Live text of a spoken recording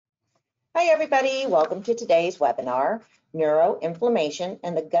Hi, everybody. Welcome to today's webinar, Neuroinflammation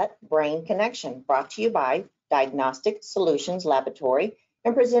and the Gut-Brain Connection, brought to you by Diagnostic Solutions Laboratory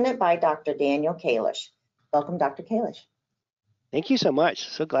and presented by Dr. Daniel Kalish. Welcome, Dr. Kalish. Thank you so much.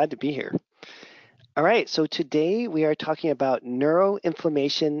 So glad to be here. All right, so today we are talking about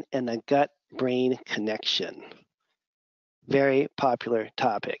neuroinflammation and the gut-brain connection. Very popular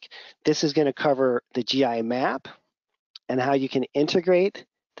topic. This is going to cover the GI map and how you can integrate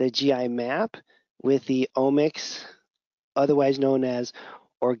the GI map with the OMX, otherwise known as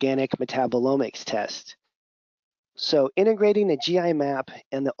Organic Metabolomics test. So integrating the GI map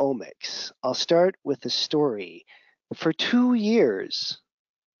and the OMX, I'll start with the story. For 2 years,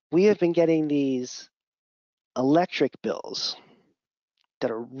 we have been getting these electric bills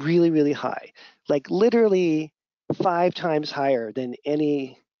that are really, really high, like literally 5 times higher than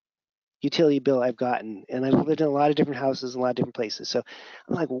any utility bill I've gotten. And I've lived in a lot of different houses, a lot of different places. So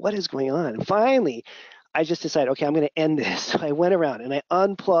I'm like, what is going on? And finally, I just decided, okay, I'm going to end this. So I went around and I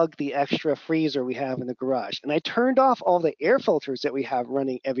unplugged the extra freezer we have in the garage. And I turned off all the air filters that we have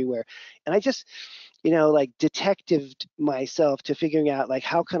running everywhere. And I just, like detectived myself to figuring out like,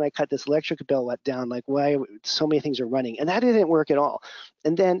 how can I cut this electric bill down? Like why so many things are running, and that didn't work at all.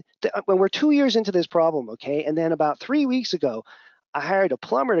 And then when we're 2 years into this problem, okay, and then about 3 weeks ago, I hired a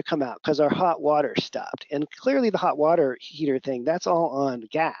plumber to come out because our hot water stopped. And clearly the hot water heater thing, that's all on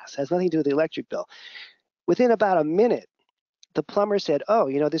gas, has nothing to do with the electric bill. Within about a minute, the plumber said, oh,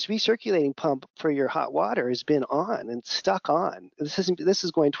 this recirculating pump for your hot water has been on and stuck on. This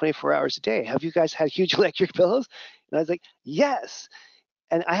is going 24 hours a day. Have you guys had huge electric bills? And I was like, yes.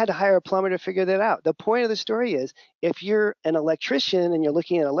 And I had to hire a plumber to figure that out. The point of the story is, if you're an electrician and you're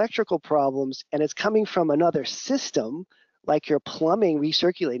looking at electrical problems and it's coming from another system, like your plumbing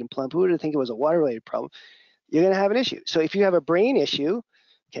recirculating pump, who would think it was a water-related problem? You're going to have an issue. So if you have a brain issue,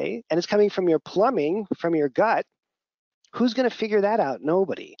 okay, and it's coming from your plumbing, from your gut, who's going to figure that out?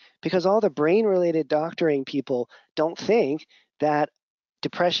 Nobody, because all the brain-related doctoring people don't think that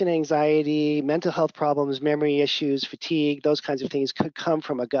depression, anxiety, mental health problems, memory issues, fatigue, those kinds of things could come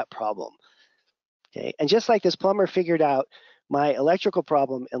from a gut problem. Okay, and just like this plumber figured out my electrical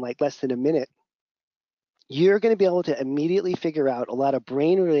problem in like less than a minute, you're going to be able to immediately figure out a lot of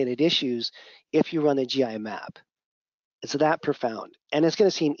brain-related issues if you run the GI map. It's that profound. And it's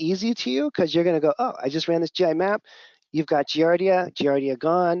going to seem easy to you because you're going to go, oh, I just ran this GI map. You've got Giardia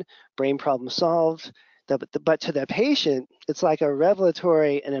gone, brain problem solved. But to the patient, it's like a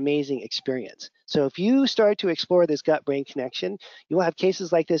revelatory and amazing experience. So if you start to explore this gut-brain connection, you will have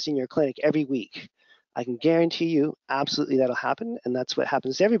cases like this in your clinic every week. I can guarantee you absolutely that'll happen, and that's what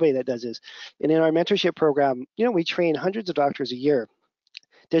happens to everybody that does this. And in our mentorship program, we train hundreds of doctors a year.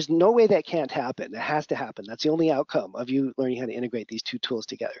 There's no way that can't happen. It has to happen. That's the only outcome of you learning how to integrate these two tools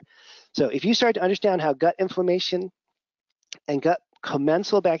together. So if you start to understand how gut inflammation and gut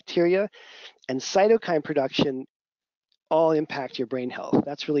commensal bacteria and cytokine production all impact your brain health,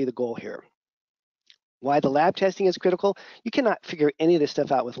 that's really the goal here. Why the lab testing is critical? You cannot figure any of this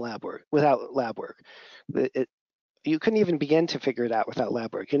stuff out without lab work. You couldn't even begin to figure it out without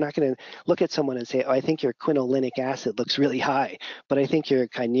lab work. You're not going to look at someone and say, oh, I think your quinolinic acid looks really high, but I think your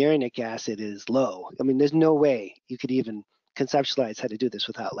kynurenic acid is low. I mean, there's no way you could even conceptualize how to do this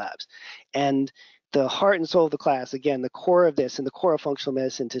without labs. And the heart and soul of the class, again, the core of this and the core of functional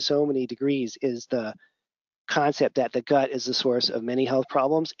medicine to so many degrees is the concept that the gut is the source of many health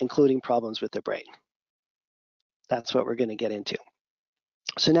problems, including problems with the brain. That's what we're going to get into.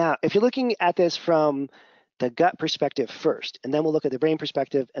 So now, if you're looking at this from the gut perspective first, and then we'll look at the brain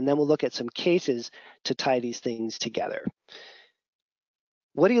perspective, and then we'll look at some cases to tie these things together.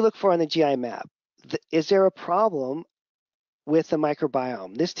 What do you look for on the GI map? Is there a problem with the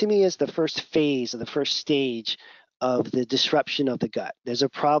microbiome? This to me is the first phase or the first stage of the disruption of the gut. There's a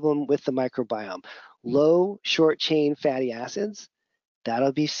problem with the microbiome. Low short chain fatty acids,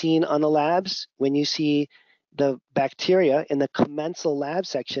 that'll be seen on the labs when you see the bacteria in the commensal lab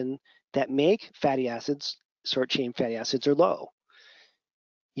section that make fatty acids, short chain fatty acids, are low.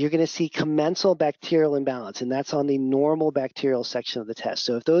 You're going to see commensal bacterial imbalance, and that's on the normal bacterial section of the test.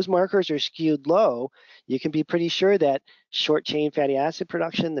 So if those markers are skewed low, you can be pretty sure that short chain fatty acid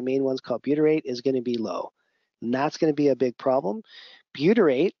production, the main one's called butyrate, is going to be low. And that's going to be a big problem.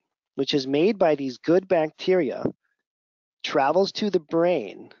 Butyrate, which is made by these good bacteria, travels to the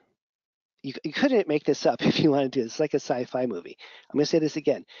brain. You couldn't make this up if you wanted to. It's like a sci-fi movie. I'm going to say this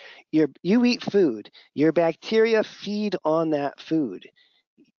again. You eat food. Your bacteria feed on that food.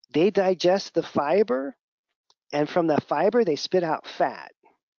 They digest the fiber, and from the fiber, they spit out fat.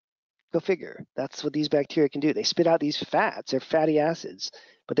 Go figure. That's what these bacteria can do. They spit out these fats. They're fatty acids,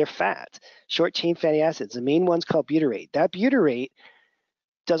 but they're fat, short chain fatty acids. The main one's called butyrate. That butyrate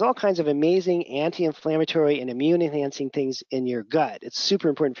does all kinds of amazing anti-inflammatory and immune enhancing things in your gut. It's super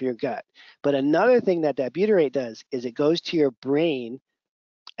important for your gut. But another thing that butyrate does is it goes to your brain,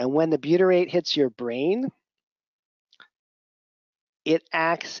 and when the butyrate hits your brain, it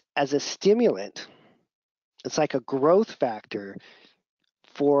acts as a stimulant. It's like a growth factor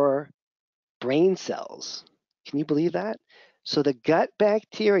for brain cells. Can you believe that? So the gut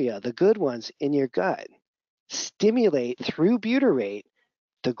bacteria, the good ones in your gut, stimulate through butyrate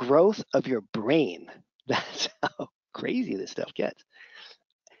the growth of your brain. That's how crazy this stuff gets.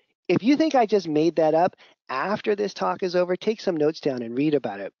 If you think I just made that up, after this talk is over, take some notes down and read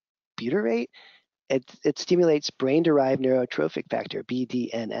about it. Butyrate, it stimulates brain-derived neurotrophic factor,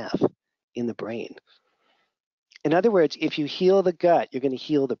 BDNF, in the brain. In other words, if you heal the gut, you're going to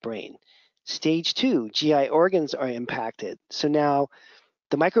heal the brain. Stage 2, GI organs are impacted. So now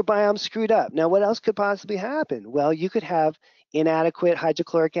the microbiome screwed up. Now, what else could possibly happen? Well, you could have inadequate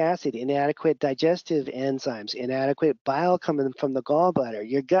hydrochloric acid, inadequate digestive enzymes, inadequate bile coming from the gallbladder.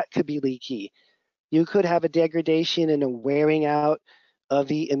 Your gut could be leaky. You could have a degradation and a wearing out of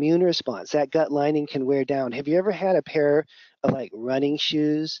the immune response. That gut lining can wear down. Have you ever had a pair of like running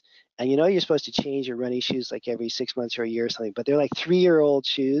shoes? And you know you're supposed to change your running shoes like every 6 months or a year or something, but they're like 3-year-old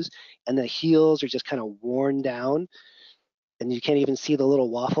shoes and the heels are just kind of worn down and you can't even see the little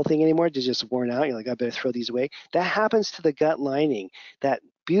waffle thing anymore. They're just worn out. You're like, I better throw these away. That happens to the gut lining. That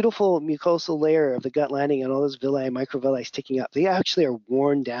beautiful mucosal layer of the gut lining and all those villi and microvilli sticking up, they actually are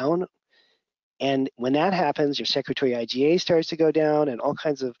worn down. And when that happens, your secretory IgA starts to go down and all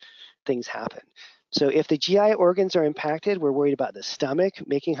kinds of things happen. So if the GI organs are impacted, we're worried about the stomach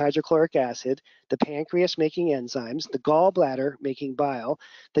making hydrochloric acid, the pancreas making enzymes, the gallbladder making bile,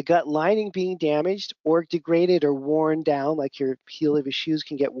 the gut lining being damaged or degraded or worn down, like your heel of your shoes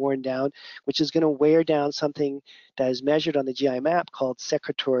can get worn down, which is going to wear down something that is measured on the GI map called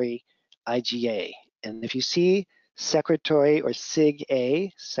secretory IgA. And if you see secretory or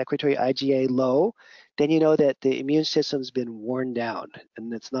SIG-A, secretory IgA low, then you know that the immune system's been worn down,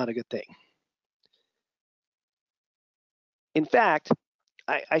 and it's not a good thing. In fact,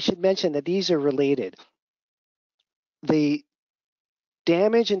 I should mention that these are related. The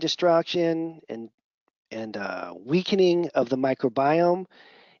damage and destruction and weakening of the microbiome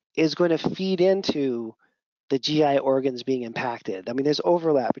is going to feed into the GI organs being impacted. I mean, there's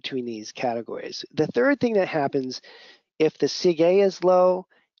overlap between these categories. The third thing that happens, if the SIG-A is low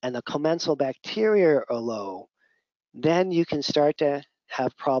and the commensal bacteria are low, then you can start to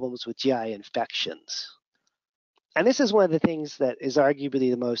have problems with GI infections. And this is one of the things that is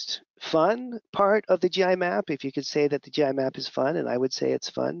arguably the most fun part of the GI map, if you could say that the GI map is fun, and I would say it's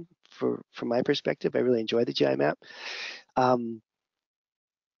fun from my perspective. I really enjoy the GI map.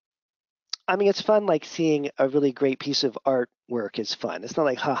 I mean, it's fun like seeing a really great piece of artwork is fun. It's not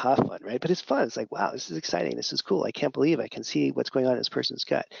like ha-ha fun, right? But it's fun. It's like, wow, this is exciting. This is cool. I can't believe I can see what's going on in this person's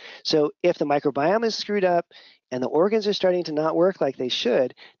gut. So if the microbiome is screwed up and the organs are starting to not work like they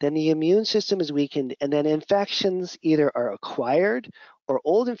should, then the immune system is weakened and then infections either are acquired or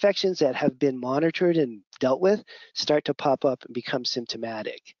old infections that have been monitored and dealt with start to pop up and become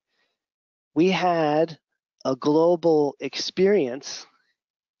symptomatic. We had a global experience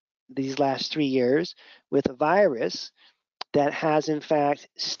these last 3 years with a virus that has in fact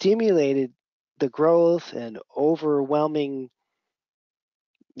stimulated the growth and overwhelming,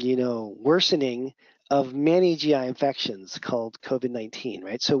 worsening of many GI infections called COVID-19,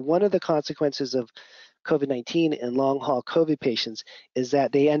 right? So one of the consequences of COVID-19 in long haul COVID patients is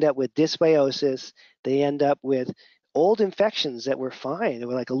that they end up with dysbiosis, they end up with old infections that were fine. They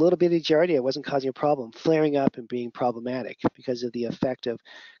were like a little bit of Giardia, wasn't causing a problem, flaring up and being problematic because of the effect of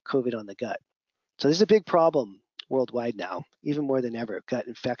COVID on the gut. So this is a big problem worldwide now, even more than ever. Gut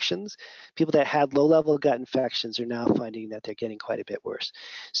infections. People that had low-level gut infections are now finding that they're getting quite a bit worse.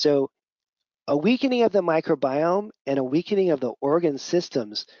 So a weakening of the microbiome and a weakening of the organ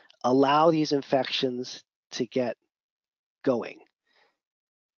systems allow these infections to get going.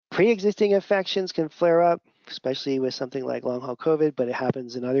 Pre-existing infections can flare up, especially with something like long-haul COVID, but it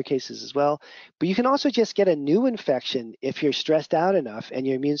happens in other cases as well. But you can also just get a new infection if you're stressed out enough and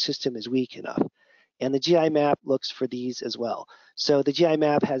your immune system is weak enough. And the GI map looks for these as well. So the GI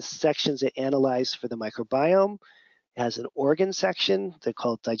map has sections that analyze for the microbiome. It has an organ section, they're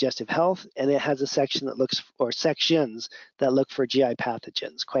called digestive health, and it has a section that looks, or sections that look for GI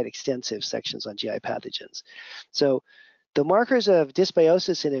pathogens, quite extensive sections on GI pathogens. So the markers of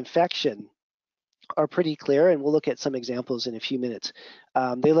dysbiosis and infection are pretty clear, and we'll look at some examples in a few minutes.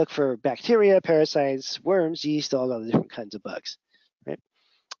 They look for bacteria, parasites, worms, yeast, all the different kinds of bugs, right?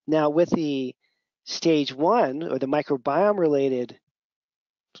 Now, with the stage 1 or the microbiome-related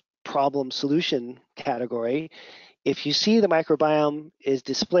problem solution category, if you see the microbiome is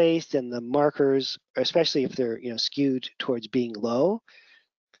displaced and the markers, especially if they're skewed towards being low,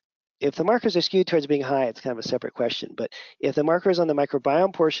 if the markers are skewed towards being high, it's kind of a separate question. But if the markers on the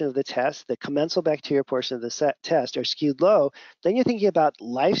microbiome portion of the test, the commensal bacteria portion of the test are skewed low, then you're thinking about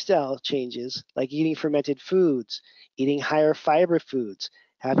lifestyle changes like eating fermented foods, eating higher fiber foods,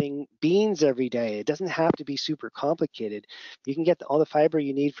 having beans every day. It doesn't have to be super complicated. You can get all the fiber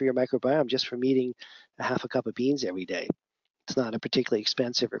you need for your microbiome just from eating a half a cup of beans every day. It's not a particularly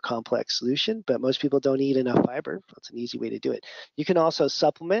expensive or complex solution, but most people don't eat enough fiber. That's an easy way to do it. You can also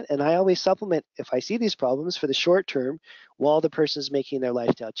supplement, and I always supplement if I see these problems for the short term while the person's making their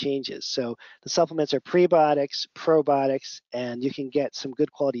lifestyle changes. So the supplements are prebiotics, probiotics, and you can get some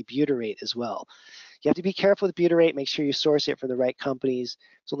good quality butyrate as well. You have to be careful with butyrate. Make sure you source it from the right companies.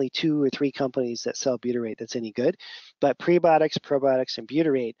 There's only 2 or 3 companies that sell butyrate that's any good. But prebiotics, probiotics, and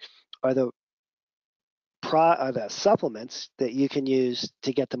butyrate are the supplements that you can use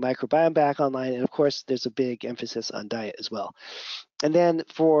to get the microbiome back online. And of course, there's a big emphasis on diet as well. And then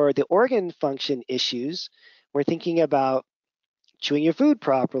for the organ function issues, we're thinking about chewing your food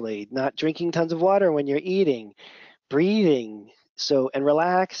properly, not drinking tons of water when you're eating, breathing, and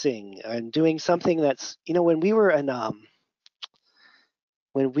relaxing, and doing something that's, when we were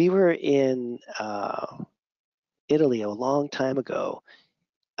in Italy a long time ago,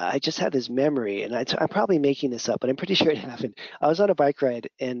 I just had this memory, and I'm probably making this up, but I'm pretty sure it happened. I was on a bike ride,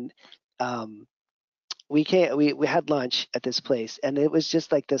 and we had lunch at this place, and it was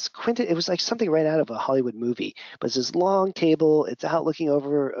just like this it was like something right out of a Hollywood movie. But it's this long table, it's out looking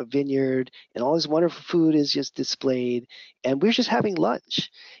over a vineyard, and all this wonderful food is just displayed, and we're just having lunch.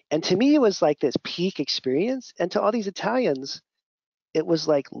 And to me, it was like this peak experience, and to all these Italians, it was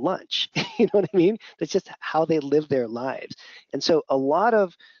like lunch. You know what I mean? That's just how they live their lives. And so a lot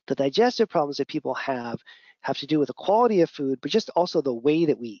of the digestive problems that people have to do with the quality of food, but just also the way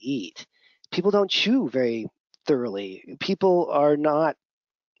that we eat. People don't chew very thoroughly. People are not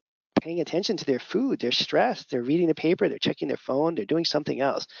paying attention to their food. They're stressed. They're reading the paper. They're checking their phone. They're doing something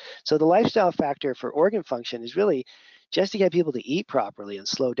else. So the lifestyle factor for organ function is really just to get people to eat properly and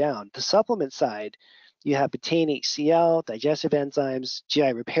slow down. The supplement side, you have betaine HCl, digestive enzymes,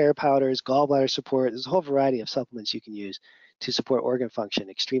 GI repair powders, gallbladder support. There's a whole variety of supplements you can use to support organ function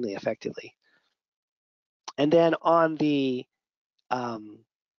extremely effectively. And then on the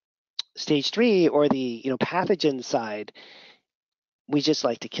stage 3 or the pathogen side, we just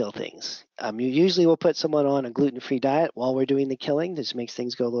like to kill things. You usually will put someone on a gluten-free diet while we're doing the killing. This makes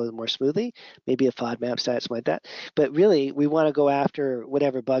things go a little more smoothly. Maybe a FODMAPs diet, something like that. But really, we want to go after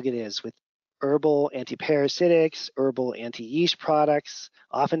whatever bug it is with herbal antiparasitics, herbal anti-yeast products.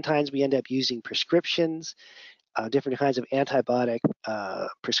 Oftentimes, we end up using prescriptions, different kinds of antibiotic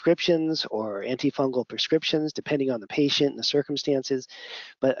prescriptions or antifungal prescriptions, depending on the patient and the circumstances.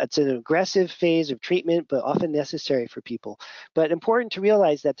 But it's an aggressive phase of treatment, but often necessary for people. But important to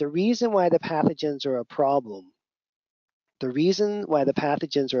realize that the reason why the pathogens are a problem,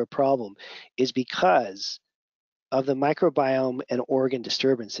 is because of the microbiome and organ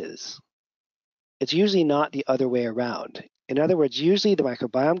disturbances. It's usually not the other way around. In other words, usually the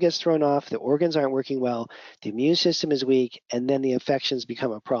microbiome gets thrown off, the organs aren't working well, the immune system is weak, and then the infections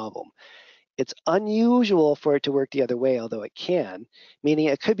become a problem. It's unusual for it to work the other way, although it can, meaning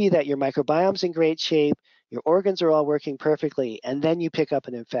it could be that your microbiome's in great shape, your organs are all working perfectly, and then you pick up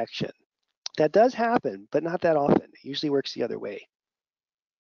an infection. That does happen, but not that often. It usually works the other way.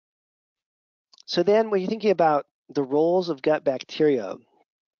 So then when you're thinking about the roles of gut bacteria,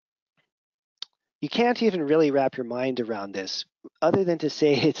 you can't even really wrap your mind around this other than to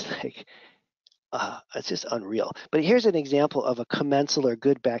say it's like, it's just unreal. But here's an example of a commensal or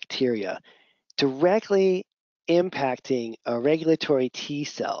good bacteria directly impacting a regulatory T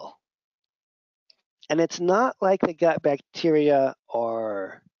cell. And it's not like the gut bacteria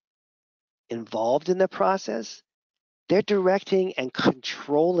are involved in the process. They're directing and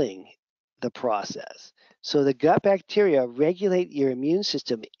controlling the process. So the gut bacteria regulate your immune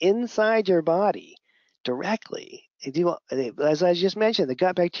system inside your body directly. As I just mentioned, the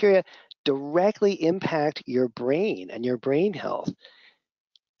gut bacteria directly impact your brain and your brain health.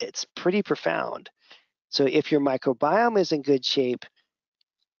 It's pretty profound. So if your microbiome is in good shape,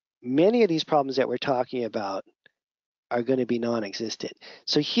 many of these problems that we're talking about are going to be non-existent.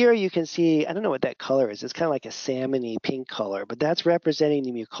 So here you can see, I don't know what that color is. It's kind of like a salmon-y pink color, but that's representing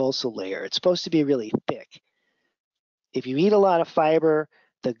the mucosal layer. It's supposed to be really thick. If you eat a lot of fiber,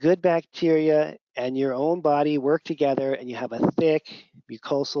 the good bacteria and your own body work together and you have a thick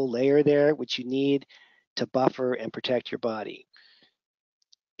mucosal layer there, which you need to buffer and protect your body.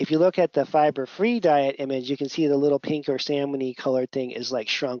 If you look at the fiber-free diet image, you can see the little pink or salmon-y colored thing is like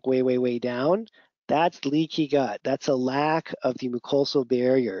shrunk way, way, way down. That's leaky gut. That's a lack of the mucosal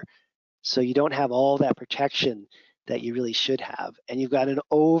barrier. So you don't have all that protection that you really should have. And you've got an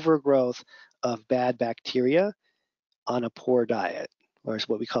overgrowth of bad bacteria on a poor diet, or is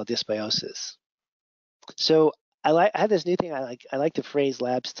what we call dysbiosis. So I have this new thing. I like the phrase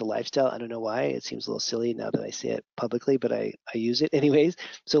labs to lifestyle. I don't know why. It seems a little silly now that I say it publicly, but I use it anyways.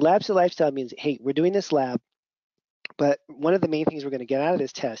 So labs to lifestyle means, hey, we're doing this lab, but one of the main things we're going to get out of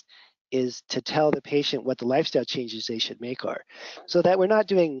this test is to tell the patient what the lifestyle changes they should make are, so that we're not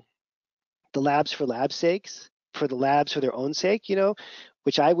doing the labs for lab's sakes, for the labs for their own sake, you know,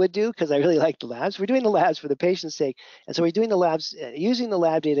 which I would do because I really like the labs. We're doing the labs for the patient's sake. And so we're doing the labs, using the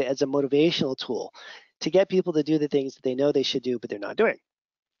lab data as a motivational tool to get people to do the things that they know they should do, but they're not doing.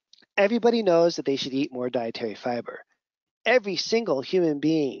 Everybody knows that they should eat more dietary fiber. Every single human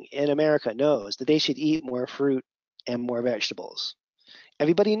being in America knows that they should eat more fruit and more vegetables.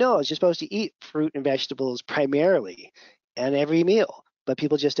 Everybody knows you're supposed to eat fruit and vegetables primarily and every meal, but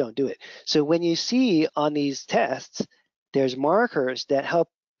people just don't do it. So when you see on these tests, there's markers that help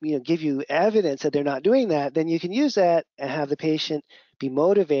give you evidence that they're not doing that, then you can use that and have the patient be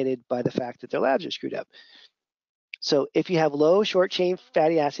motivated by the fact that their labs are screwed up. So if you have low short-chain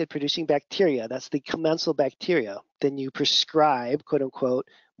fatty acid producing bacteria, that's the commensal bacteria, then you prescribe, quote unquote,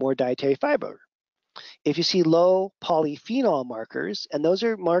 more dietary fiber. If you see low polyphenol markers, and those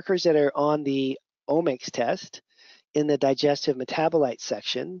are markers that are on the OMX test in the digestive metabolite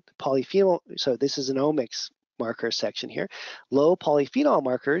section, polyphenol, so this is an OMX marker section here. Low polyphenol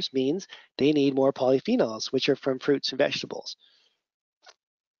markers means they need more polyphenols, which are from fruits and vegetables.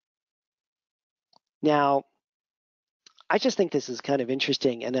 Now, I just think this is kind of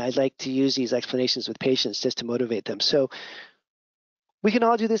interesting, and I'd like to use these explanations with patients just to motivate them. So we can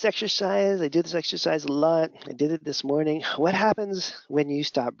all do this exercise. I do this exercise a lot. I did it this morning. What happens when you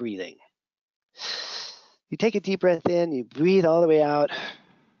stop breathing? You take a deep breath in, you breathe all the way out,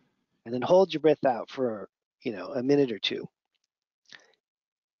 and then hold your breath out for, a minute or two.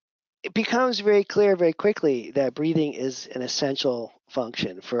 It becomes very clear very quickly that breathing is an essential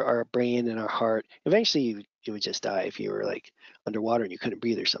function for our brain and our heart. Eventually, you would just die if you were like underwater and you couldn't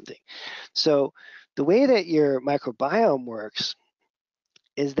breathe or something. So the way that your microbiome works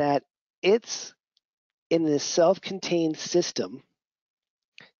is that it's in this self-contained system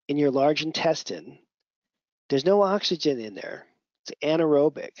in your large intestine. There's no oxygen in there. It's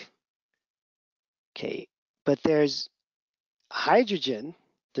anaerobic. Okay, but there's hydrogen.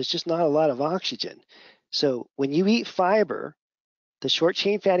 There's just not a lot of oxygen. So when you eat fiber, the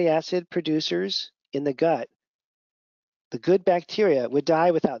short-chain fatty acid producers in the gut, the good bacteria would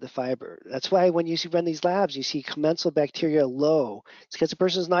die without the fiber. That's why when you run these labs, you see commensal bacteria low. It's because the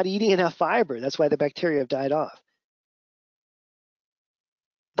person's not eating enough fiber. That's why the bacteria have died off.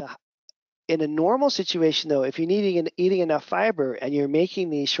 In a normal situation, though, if you're eating enough fiber and you're making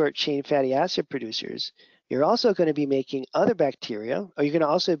these short-chain fatty acid producers, you're also going to be making other bacteria, or you're going to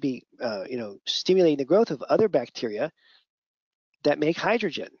also be, stimulating the growth of other bacteria that make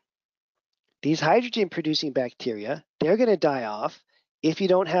hydrogen. These hydrogen-producing bacteria, they're going to die off if you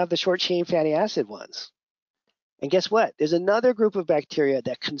don't have the short-chain fatty acid ones. And guess what? There's another group of bacteria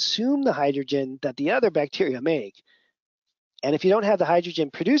that consume the hydrogen that the other bacteria make. And if you don't have the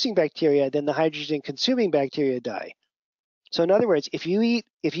hydrogen-producing bacteria, then the hydrogen-consuming bacteria die. So in other words, if you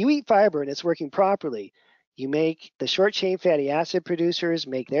eat fiber and it's working properly, you make the short-chain fatty acid producers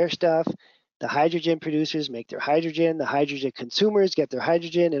make their stuff, the hydrogen producers make their hydrogen, the hydrogen consumers get their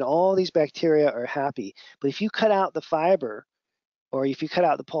hydrogen, and all these bacteria are happy. But if you cut out the fiber, or if you cut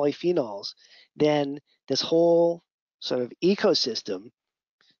out the polyphenols, then this whole sort of ecosystem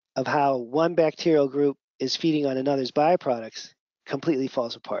of how one bacterial group is feeding on another's byproducts completely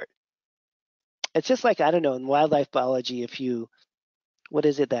falls apart. It's just like, I don't know, in wildlife biology, if you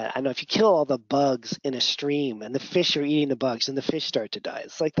kill all the bugs in a stream and the fish are eating the bugs and the fish start to die.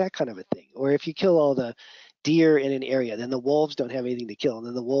 It's like that kind of a thing. Or if you kill all the deer in an area, then the wolves don't have anything to kill and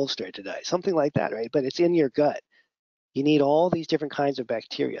then the wolves start to die. Something like that, right? But it's in your gut. You need all these different kinds of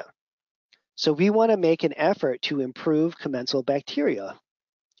bacteria. So we want to make an effort to improve commensal bacteria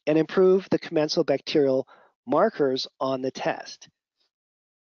and improve the commensal bacterial markers on the test.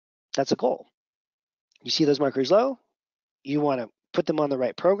 That's a goal. You see those markers low, you want to put them on the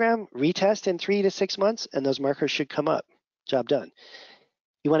right program, retest in 3 to 6 months, and those markers should come up. Job done.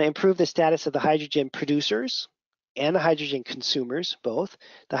 You want to improve the status of the hydrogen producers and the hydrogen consumers, both.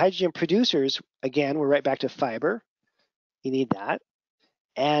 The hydrogen producers, again, we're right back to fiber. You need that.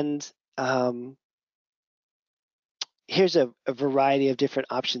 And here's a variety of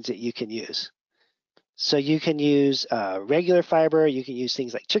different options that you can use. So you can use regular fiber, you can use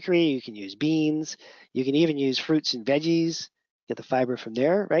things like chicory, you can use beans, you can even use fruits and veggies, get the fiber from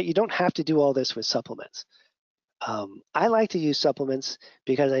there, right? You don't have to do all this with supplements. I like to use supplements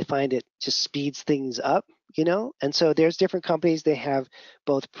because I find it just speeds things up, you know? And so there's different companies, they have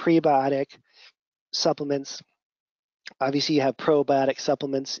both prebiotic supplements. Obviously you have probiotic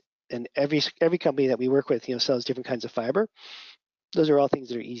supplements, and every company that we work with, you know, sells different kinds of fiber. Those are all things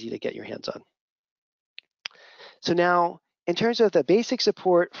that are easy to get your hands on. So now, in terms of the basic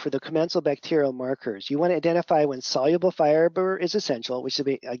support for the commensal bacterial markers, you want to identify when soluble fiber is essential, which will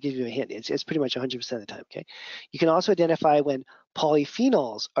be, I'll give you a hint, it's pretty much 100% of the time, okay? You can also identify when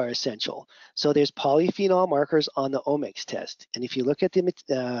polyphenols are essential. So there's polyphenol markers on the OMX test. And if you look at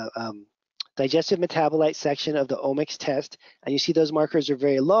the digestive metabolite section of the OMX test, and you see those markers are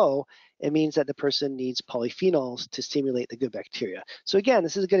very low, it means that the person needs polyphenols to stimulate the good bacteria. So again,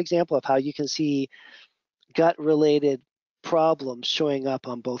 this is a good example of how you can see gut-related problems showing up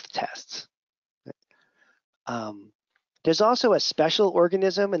on both tests. There's also a special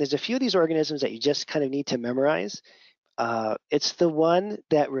organism, and there's a few of these organisms that you just kind of need to memorize. It's the one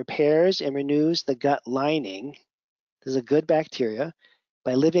that repairs and renews the gut lining. This is a good bacteria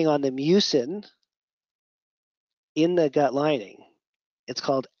by living on the mucin in the gut lining. It's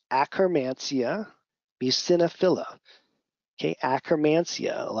called Akkermansia muciniphila. Okay,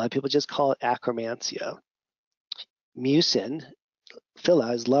 Akkermansia. A lot of people just call it Akkermansia. Mucin,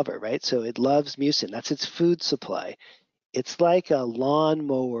 phila is lover, right? So it loves mucin. That's its food supply. It's like a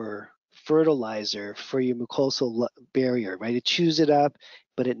lawnmower fertilizer for your mucosal barrier, right? It chews it up,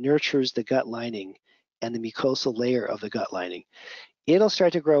 but it nurtures the gut lining and the mucosal layer of the gut lining. It'll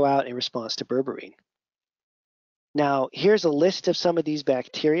start to grow out in response to berberine. Now, here's a list of some of these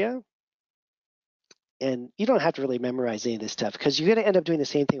bacteria. And you don't have to really memorize any of this stuff because you're going to end up doing the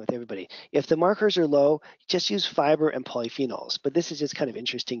same thing with everybody. If the markers are low, just use fiber and polyphenols. But this is just kind of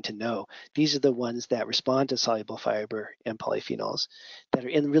interesting to know. These are the ones that respond to soluble fiber and polyphenols that are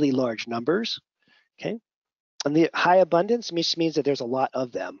in really large numbers, okay? And the high abundance means that there's a lot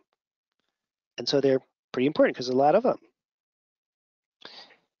of them. And so they're pretty important because there's a lot of them.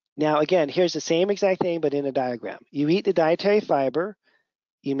 Now, again, here's the same exact thing, but in a diagram. You eat the dietary fiber,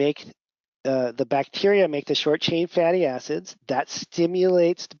 you make the bacteria make the short chain fatty acids that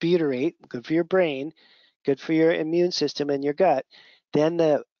stimulates the butyrate, good for your brain, good for your immune system and your gut. Then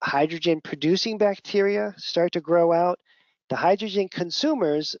the hydrogen producing bacteria start to grow out. The hydrogen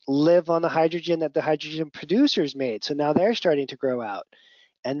consumers live on the hydrogen that the hydrogen producers made. So now they're starting to grow out.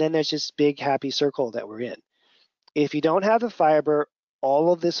 And then there's this big happy circle that we're in. If you don't have the fiber,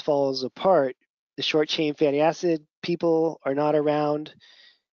 all of this falls apart. The short chain fatty acid people are not around.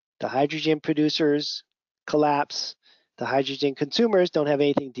 The hydrogen producers collapse. The hydrogen consumers don't have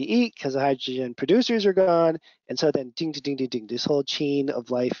anything to eat because the hydrogen producers are gone. And so then ding, ding, ding, ding, this whole chain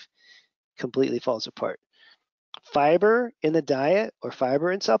of life completely falls apart. Fiber in the diet or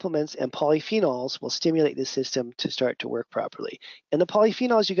fiber in supplements and polyphenols will stimulate the system to start to work properly. And the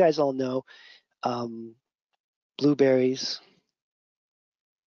polyphenols, you guys all know, blueberries,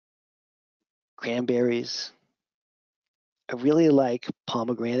 cranberries. I really like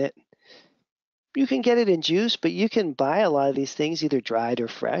pomegranate. You can get it in juice, but you can buy a lot of these things either dried or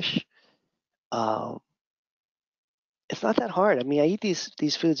fresh. It's not that hard. I mean, I eat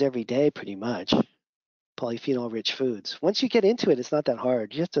these foods every day pretty much, polyphenol-rich foods. Once you get into it, it's not that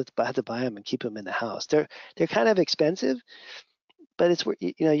hard. You have to buy them and keep them in the house. They're kind of expensive, but it's,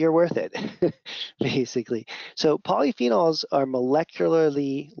 you know, you're worth it, basically. So polyphenols are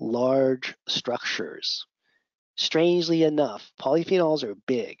molecularly large structures. Strangely enough, polyphenols are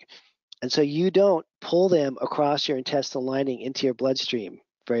big. And so you don't pull them across your intestinal lining into your bloodstream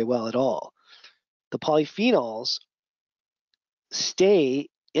very well at all. The polyphenols stay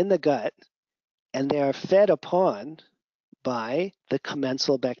in the gut and they are fed upon by the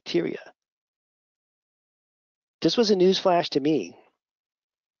commensal bacteria. This was a newsflash to me.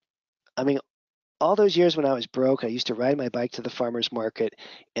 I mean, all those years when I was broke, I used to ride my bike to the farmer's market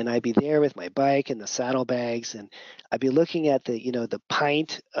and I'd be there with my bike and the saddlebags and I'd be looking at the, you know, the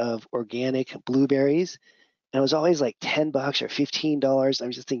pint of organic blueberries And it was always like 10 bucks or $15.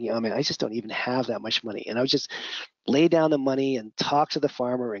 I'm just thinking, oh man, I just don't even have that much money. And I would just lay down the money and talk to the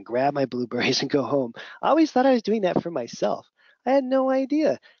farmer and grab my blueberries and go home. I always thought I was doing that for myself. I had no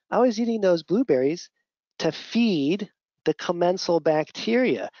idea. I was eating those blueberries to feed the commensal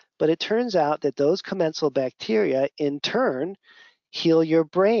bacteria. But it turns out that those commensal bacteria in turn heal your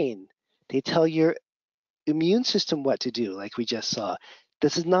brain. They tell your immune system what to do, like we just saw.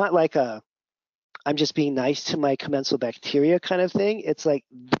 This is not like a I'm just being nice to my commensal bacteria kind of thing. It's like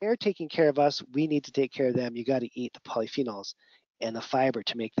they're taking care of us. We need to take care of them. You got to eat the polyphenols and the fiber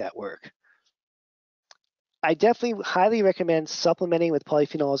to make that work. I definitely highly recommend supplementing with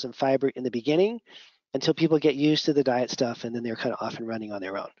polyphenols and fiber in the beginning until people get used to the diet stuff, and then they're kind of off and running on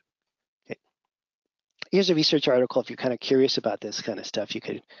their own. Okay. Here's a research article. If you're kind of curious about this kind of stuff, you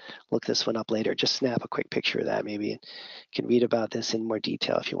could look this one up later. Just snap a quick picture of that maybe, and you can read about this in more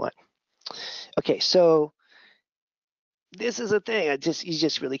detail if you want. Okay, so this is a thing. You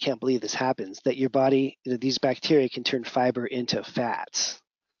just really can't believe this happens, that your body, these bacteria can turn fiber into fats.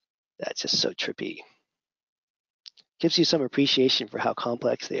 That's just so trippy. Gives you some appreciation for how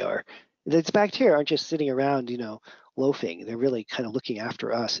complex they are. These bacteria aren't just sitting around, loafing. They're really kind of looking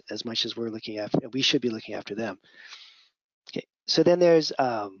after us as much as we should be looking after them. Okay, so then there's,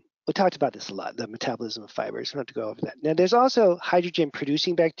 we talked about this a lot, the metabolism of fibers. We don't have to go over that. Now there's also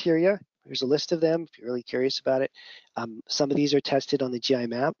hydrogen-producing bacteria. Here's a list of them if you're really curious about it. Some of these are tested on the GI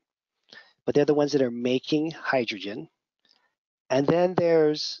map, but they're the ones that are making hydrogen. And then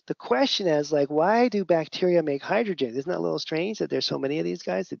there's the question is like, why do bacteria make hydrogen? Isn't that a little strange that there's so many of these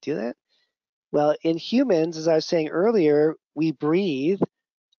guys that do that? Well, in humans, as I was saying earlier, we breathe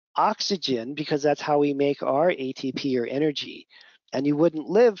oxygen because that's how we make our ATP or energy. And you wouldn't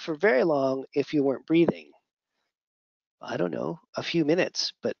live for very long if you weren't breathing. I don't know, a few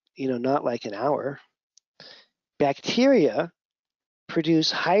minutes, but not like an hour. Bacteria produce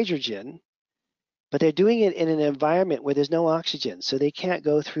hydrogen, but they're doing it in an environment where there's no oxygen, so they can't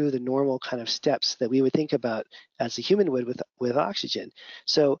go through the normal kind of steps that we would think about as a human would with oxygen.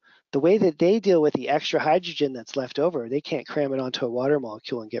 So the way that they deal with the extra hydrogen that's left over, they can't cram it onto a water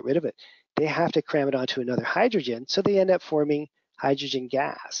molecule and get rid of it. They have to cram it onto another hydrogen, so they end up forming hydrogen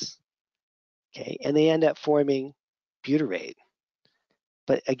gas, okay? And they end up forming butyrate.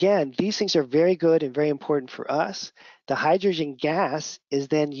 But again, these things are very good and very important for us. The hydrogen gas is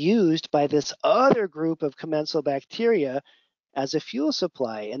then used by this other group of commensal bacteria as a fuel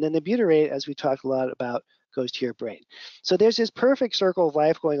supply. And then the butyrate, as we talked a lot about, goes to your brain. So there's this perfect circle of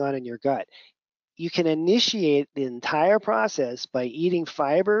life going on in your gut. You can initiate the entire process by eating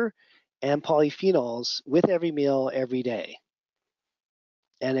fiber and polyphenols with every meal every day.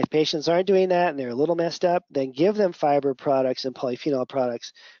 And if patients aren't doing that and they're a little messed up, then give them fiber products and polyphenol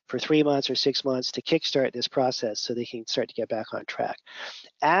products for 3 months or 6 months to kickstart this process so they can start to get back on track.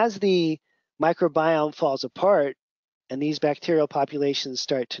 As the microbiome falls apart and these bacterial populations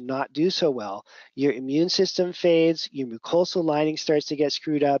start to not do so well, your immune system fades, your mucosal lining starts to get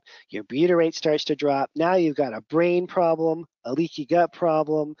screwed up, your butyrate starts to drop. Now you've got a brain problem, a leaky gut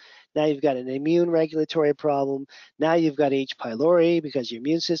problem. Now you've got an immune regulatory problem. Now you've got H. pylori because your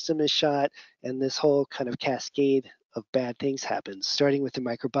immune system is shot, and this whole kind of cascade of bad things happens, starting with the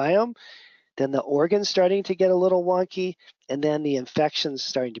microbiome, then the organs starting to get a little wonky, and then the infections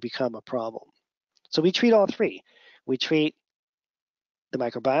starting to become a problem. So we treat all three. We treat the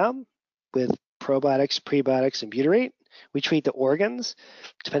microbiome with probiotics, prebiotics, and butyrate. We treat the organs,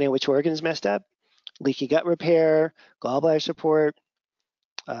 depending on which organ is messed up, leaky gut repair, gallbladder support,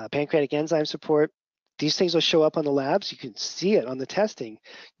 pancreatic enzyme support. These things will show up on the labs. You can see it on the testing.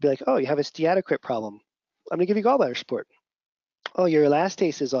 You'll be like, oh, you have a steatocrit problem. I'm going to give you gallbladder support. Oh, your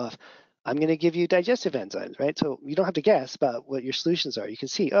elastase is off. I'm going to give you digestive enzymes, right? So you don't have to guess about what your solutions are. You can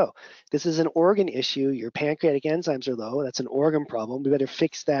see, oh, this is an organ issue. Your pancreatic enzymes are low. That's an organ problem. We better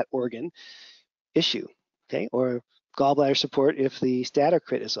fix that organ issue, okay? Or gallbladder support if the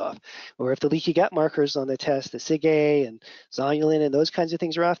steatocrit is off. Or if the leaky gut markers on the test, the SIG-A and zonulin and those kinds of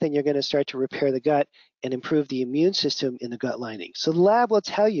things are off, then you're going to start to repair the gut and improve the immune system in the gut lining. So the lab will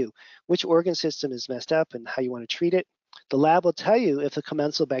tell you which organ system is messed up and how you want to treat it. The lab will tell you if the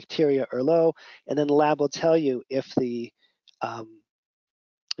commensal bacteria are low, and then the lab will tell you if the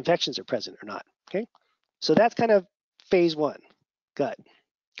infections are present or not, okay? So that's kind of phase one, gut.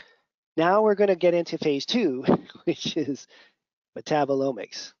 Now we're going to get into phase two, which is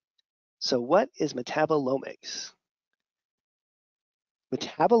metabolomics. So what is metabolomics?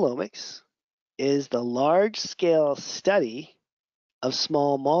 Metabolomics is the large-scale study of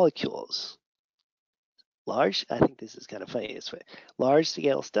small molecules. I think this is kind of funny this way.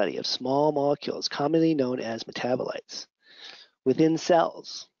 Large-scale study of small molecules, commonly known as metabolites, within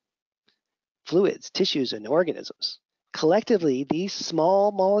cells, fluids, tissues, and organisms. Collectively, these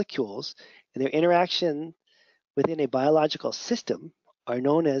small molecules and their interaction within a biological system are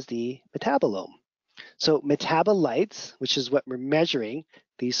known as the metabolome. So metabolites, which is what we're measuring,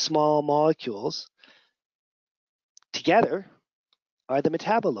 these small molecules together are the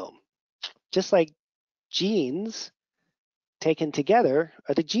metabolome. Just like genes taken together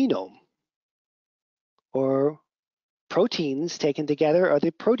are the genome, or proteins taken together are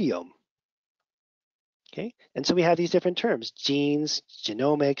the proteome. Okay, and so we have these different terms: genes,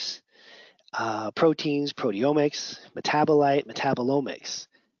 genomics, proteins, proteomics, metabolite, metabolomics.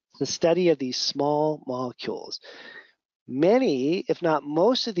 The study of these small molecules. Many, if not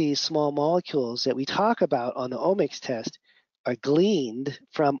most of these small molecules that we talk about on the omics test are gleaned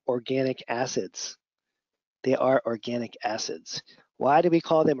from organic acids. They are organic acids. Why do we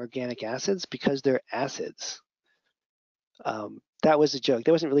call them organic acids? Because they're acids. That was a joke.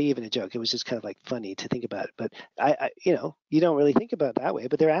 That wasn't really even a joke. It was just kind of like funny to think about it. But you don't really think about it that way,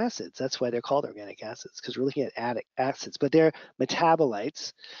 but they're acids. That's why they're called organic acids, because we're looking at acids. But they're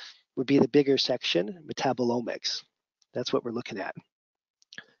metabolites would be the bigger section, metabolomics. That's what we're looking at.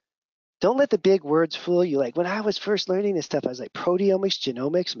 Don't let the big words fool you. Like when I was first learning this stuff, I was like proteomics,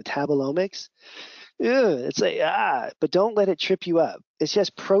 genomics, metabolomics. Ugh, it's like, but don't let it trip you up. It's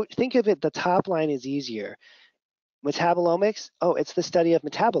just think of it, the top line is easier. Metabolomics, oh, it's the study of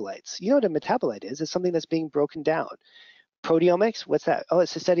metabolites. You know what a metabolite is? It's something that's being broken down. Proteomics, what's that? Oh,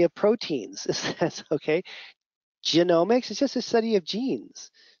 it's the study of proteins. That's okay. Genomics, it's just a study of genes.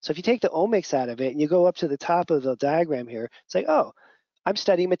 So if you take the omics out of it and you go up to the top of the diagram here, it's like, oh, I'm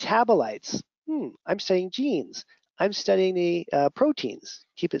studying metabolites. I'm studying genes. I'm studying the proteins.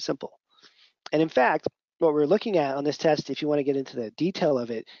 Keep it simple. And in fact, what we're looking at on this test, if you want to get into the detail of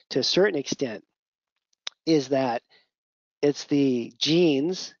it to a certain extent, is that it's the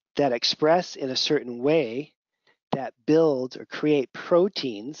genes that express in a certain way that build or create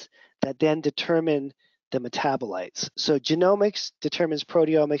proteins that then determine the metabolites. So genomics determines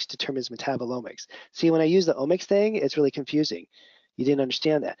proteomics, determines metabolomics. See, when I use the omics thing, it's really confusing. You didn't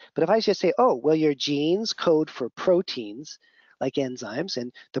understand that. But if I just say, oh, well, your genes code for proteins like enzymes,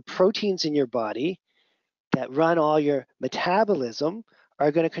 and the proteins in your body that run all your metabolism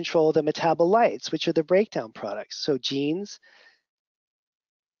are going to control the metabolites, which are the breakdown products. So genes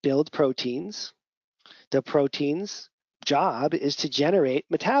build proteins. The protein's job is to generate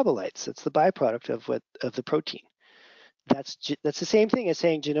metabolites. That's the byproduct of the protein. That's the same thing as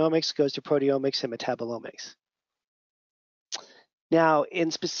saying genomics goes to proteomics and metabolomics. Now,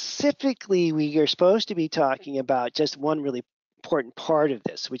 specifically, we are supposed to be talking about just one really important part of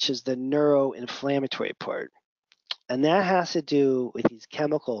this, which is the neuroinflammatory part. And that has to do with these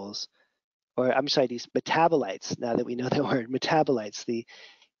chemicals, or I'm sorry, these metabolites, now that we know the word metabolites,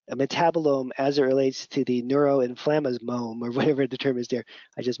 a metabolome as it relates to the neuroinflammatory, or whatever the term is there,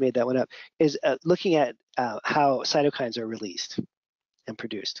 I just made that one up, is looking at how cytokines are released and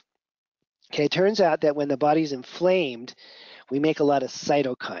produced. Okay, it turns out that when the body's inflamed, we make a lot of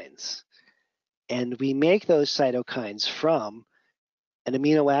cytokines. And we make those cytokines from an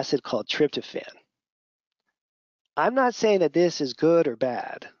amino acid called tryptophan. I'm not saying that this is good or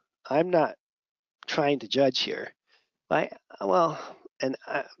bad. I'm not trying to judge here. I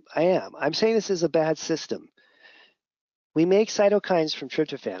am. I'm saying this is a bad system. We make cytokines from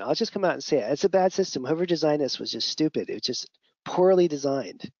tryptophan. I'll just come out and say it. It's a bad system. Whoever designed this was just stupid. It was just poorly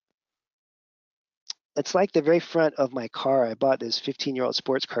designed. It's like the very front of my car. I bought this 15-year-old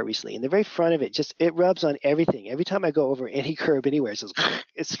sports car recently, and the very front of it, it rubs on everything. Every time I go over any curb anywhere,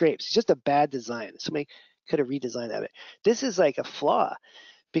 it scrapes. It's just a bad design. Somebody could have redesigned that. This is like a flaw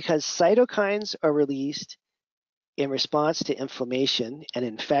because cytokines are released in response to inflammation and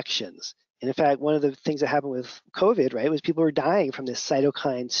infections. And in fact, one of the things that happened with COVID, right, was people were dying from this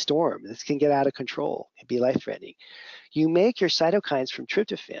cytokine storm. This can get out of control and be life-threatening. You make your cytokines from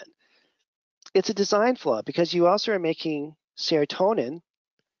tryptophan. It's a design flaw because you also are making serotonin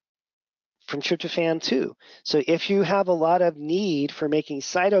from tryptophan too. So if you have a lot of need for making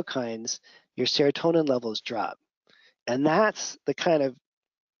cytokines, your serotonin levels drop. And that's the kind of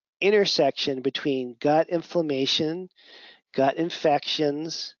intersection between gut inflammation, gut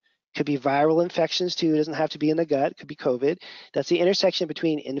infections, could be viral infections too, it doesn't have to be in the gut, it could be COVID. That's the intersection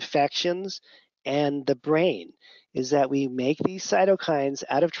between infections and the brain, is that we make these cytokines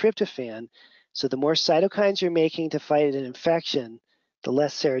out of tryptophan. So the more cytokines you're making to fight an infection, the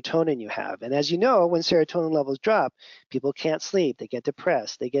less serotonin you have. And as you know, when serotonin levels drop, people can't sleep, they get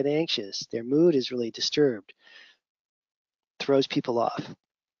depressed, they get anxious, their mood is really disturbed, throws people off.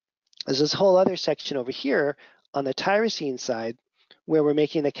 There's this whole other section over here on the tyrosine side where we're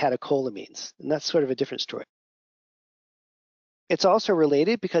making the catecholamines, and that's sort of a different story. It's also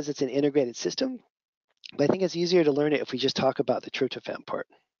related because it's an integrated system, but I think it's easier to learn it if we just talk about the tryptophan part.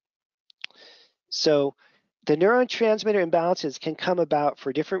 So the neurotransmitter imbalances can come about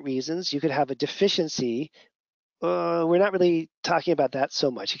for different reasons. You could have a deficiency. We're not really talking about that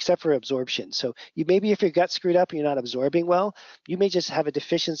so much, except for absorption. So maybe if your gut's screwed up and you're not absorbing well, you may just have a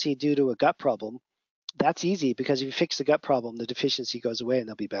deficiency due to a gut problem. That's easy because if you fix the gut problem, the deficiency goes away and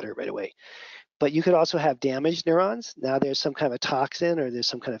they'll be better right away. But you could also have damaged neurons. Now there's some kind of a toxin or there's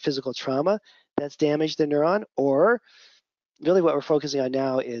some kind of physical trauma that's damaged the neuron, or really what we're focusing on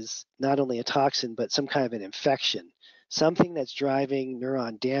now is not only a toxin, but some kind of an infection, something that's driving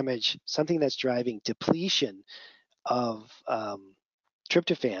neuron damage, something that's driving depletion of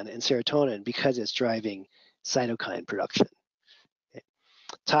tryptophan and serotonin because it's driving cytokine production. Okay.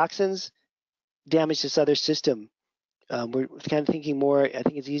 Toxins damage this other system. We're kind of thinking more, I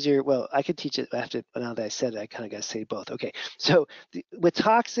think it's easier, well, I could teach it after, now that I said it, I kind of got to say both. Okay, so with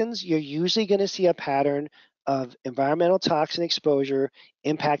toxins, you're usually going to see a pattern of environmental toxin exposure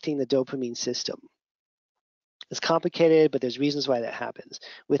impacting the dopamine system. It's complicated, but there's reasons why that happens.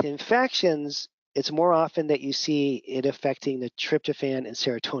 With infections, it's more often that you see it affecting the tryptophan and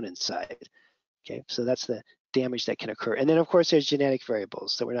serotonin side. Okay, so that's the damage that can occur. And then of course there's genetic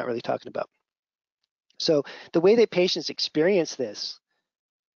variables that we're not really talking about. So the way that patients experience this,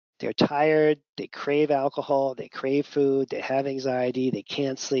 they're tired, they crave alcohol, they crave food, they have anxiety, they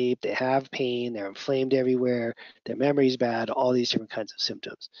can't sleep, they have pain, they're inflamed everywhere, their memory's bad, all these different kinds of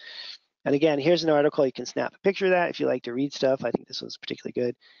symptoms. And again, here's an article, you can snap a picture of that if you like to read stuff. I think this one's particularly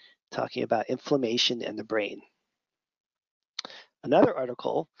good, talking about inflammation in the brain. Another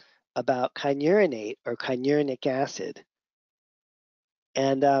article about kynurenate or kynurenic acid.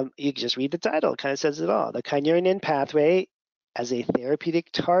 And you can just read the title, it kind of says it all. The kynurenine pathway as a therapeutic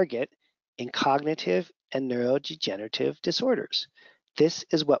target in cognitive and neurodegenerative disorders. This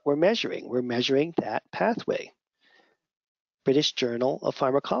is what we're measuring. We're measuring that pathway. British Journal of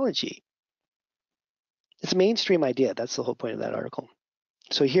Pharmacology. It's a mainstream idea. That's the whole point of that article.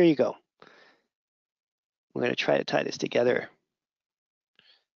 So here you go. We're going to try to tie this together.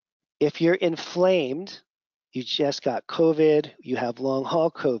 If you're inflamed, you just got COVID, you have long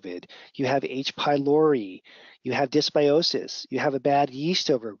haul COVID, you have H. pylori, you have dysbiosis, you have a bad yeast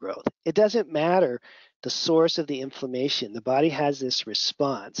overgrowth. It doesn't matter the source of the inflammation. The body has this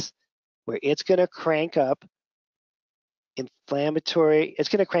response where it's going to crank up inflammatory, it's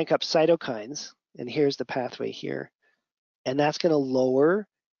going to crank up cytokines, and here's the pathway here, and that's going to lower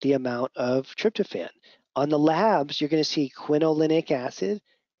the amount of tryptophan. On the labs, you're going to see quinolinic acid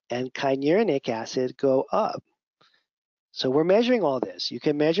and kynurenic acid go up. So we're measuring all this. You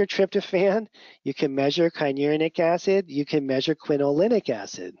can measure tryptophan, you can measure kynurenic acid, you can measure quinolinic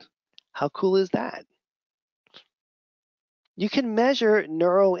acid. How cool is that? You can measure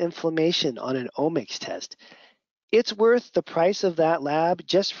neuroinflammation on an OMX test. It's worth the price of that lab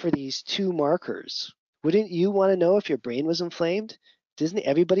just for these two markers. Wouldn't you want to know if your brain was inflamed? Isn't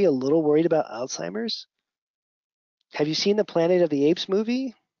everybody a little worried about Alzheimer's? Have you seen the Planet of the Apes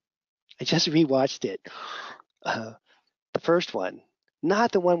movie? I just rewatched it. The first one,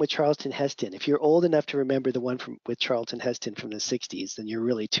 not the one with Charlton Heston. If you're old enough to remember the one with Charlton Heston from the 60s, then you're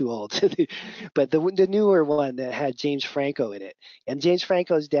really too old. But the newer one that had James Franco in it. And James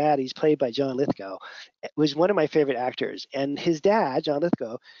Franco's dad, he's played by John Lithgow, was one of my favorite actors. And his dad, John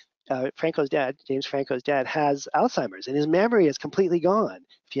Lithgow, Franco's dad, James Franco's dad, has Alzheimer's, and his memory is completely gone.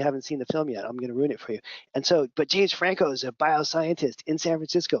 If you haven't seen the film yet, I'm going to ruin it for you. And so, but James Franco is a bioscientist in San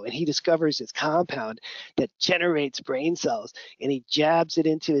Francisco, and he discovers this compound that generates brain cells, and he jabs it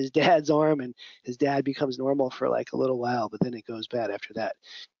into his dad's arm, and his dad becomes normal for like a little while, but then it goes bad after that.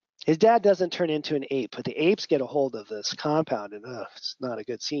 His dad doesn't turn into an ape, but the apes get a hold of this compound, and it's not a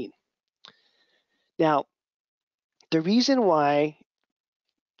good scene. Now, the reason why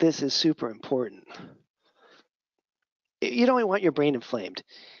this is super important. You don't want your brain inflamed.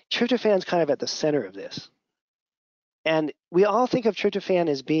 Tryptophan's kind of at the center of this. And we all think of tryptophan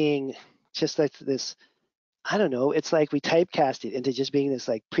as being just like this, I don't know, it's like we typecast it into just being this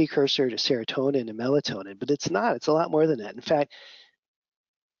like precursor to serotonin and melatonin, but it's not. It's a lot more than that. In fact,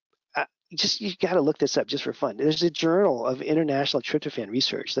 you got to look this up just for fun. There's a journal of international tryptophan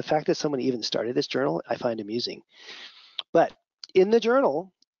research. The fact that someone even started this journal, I find amusing. But in the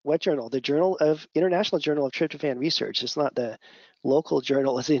journal, What journal? The International Journal of Tryptophan Research. It's not the local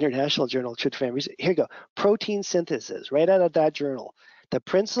journal, it's the International Journal of Tryptophan Research. Here you go. Protein synthesis, right out of that journal. The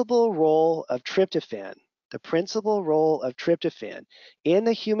principal role of tryptophan, in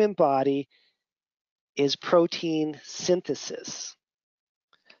the human body is protein synthesis.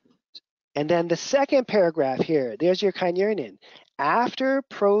 And then the second paragraph here, there's your kynurenine. After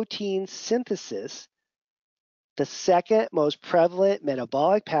protein synthesis, the second most prevalent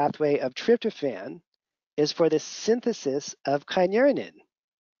metabolic pathway of tryptophan is for the synthesis of kynurenine,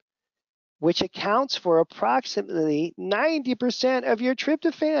 which accounts for approximately 90% of your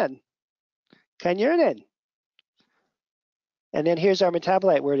tryptophan, kynurenine. And then here's our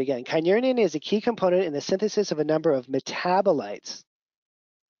metabolite word again. Kynurenine is a key component in the synthesis of a number of metabolites.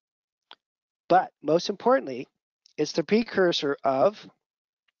 But most importantly, it's the precursor of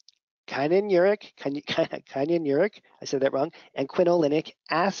kynurenic, I said that wrong, and quinolinic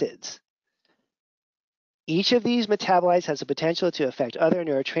acids. Each of these metabolites has the potential to affect other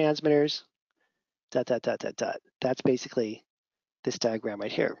neurotransmitters, ... That's basically this diagram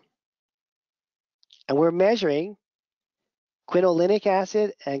right here. And we're measuring quinolinic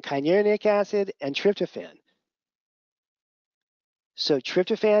acid and kynurenic acid and tryptophan. So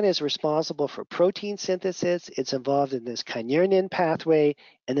tryptophan is responsible for protein synthesis. It's involved in this kynurenine pathway.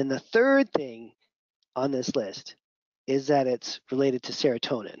 And then the third thing on this list is that it's related to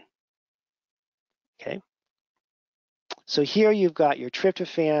serotonin. Okay. So here you've got your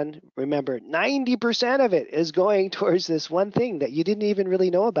tryptophan. Remember, 90% of it is going towards this one thing that you didn't even really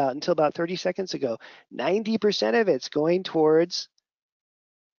know about until about 30 seconds ago. 90% of it's going towards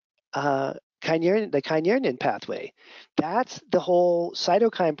the kynurenine pathway. That's the whole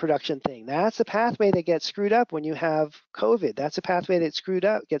cytokine production thing. That's the pathway that gets screwed up when you have COVID. That's the pathway that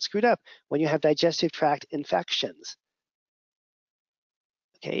gets screwed up when you have digestive tract infections.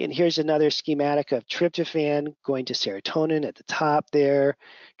 Okay, and here's another schematic of tryptophan going to serotonin at the top there,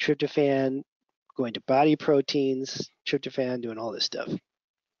 tryptophan going to body proteins, tryptophan doing all this stuff.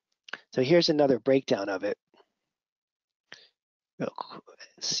 So here's another breakdown of it. Let's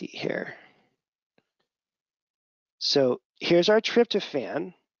see here. So here's our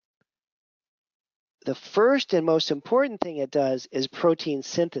tryptophan. The first and most important thing it does is protein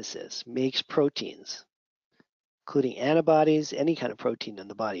synthesis, makes proteins, including antibodies. Any kind of protein in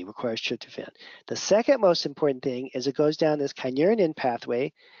the body requires tryptophan. The second most important thing is it goes down this kynurenine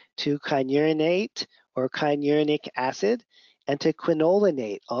pathway to kynurenate or kynurenic acid and to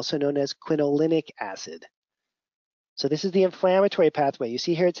quinolinate, also known as quinolinic acid. So this is the inflammatory pathway. You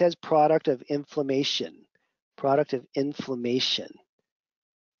see here it says product of inflammation. Product of inflammation.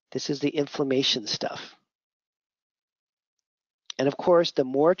 This is the inflammation stuff. And of course, the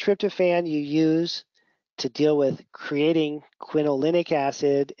more tryptophan you use to deal with creating quinolinic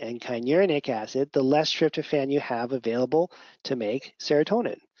acid and kynurenic acid, the less tryptophan you have available to make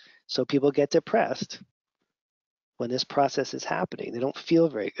serotonin. So people get depressed when this process is happening. They don't feel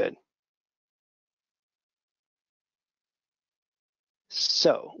very good.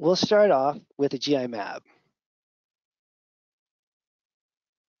 So we'll start off with a GI mab.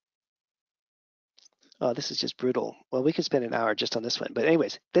 Oh, this is just brutal. Well, we could spend an hour just on this one. But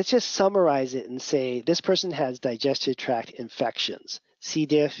anyways, let's just summarize it and say this person has digestive tract infections, C.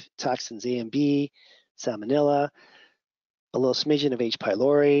 diff, toxins A and B, salmonella, a little smidgen of H.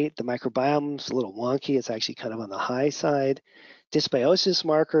 pylori. The microbiome's a little wonky. It's actually kind of on the high side. Dysbiosis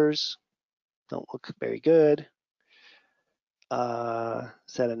markers don't look very good.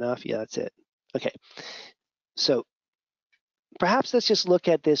 Is that enough? Yeah, that's it. Okay. So perhaps let's just look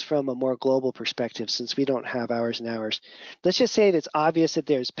at this from a more global perspective since we don't have hours and hours. Let's just say that it's obvious that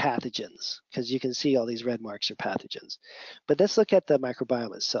there's pathogens because you can see all these red marks are pathogens. But let's look at the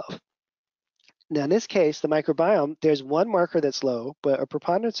microbiome itself. Now in this case, the microbiome, there's one marker that's low, but a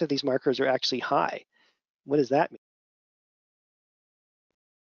preponderance of these markers are actually high. What does that mean?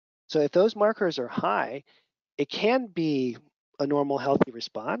 So if those markers are high, it can be a normal healthy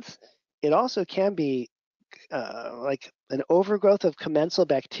response. It also can be like an overgrowth of commensal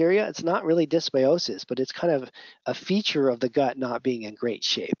bacteria. It's not really dysbiosis, but it's kind of a feature of the gut not being in great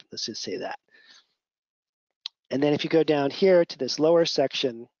shape. Let's just say that. And then if you go down here to this lower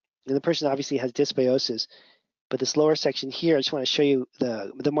section, and the person obviously has dysbiosis, but this lower section here, I just want to show you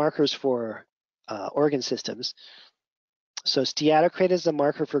the markers for organ systems. So steatocrate is a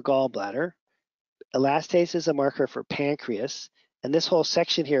marker for gallbladder. Elastase is a marker for pancreas. And this whole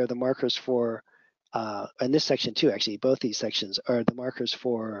section here are the markers for and this section too, actually, both these sections are the markers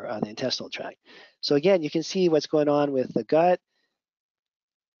for the intestinal tract. So again, you can see what's going on with the gut,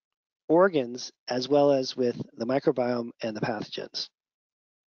 organs, as well as with the microbiome and the pathogens.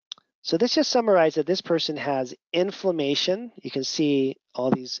 So this just summarizes that this person has inflammation. You can see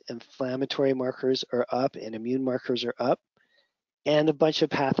all these inflammatory markers are up and immune markers are up, and a bunch of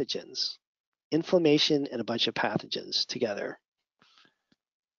pathogens. Inflammation and a bunch of pathogens together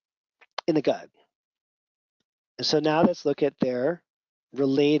in the gut. And so now let's look at their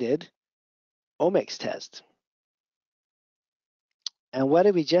related OMX test. And what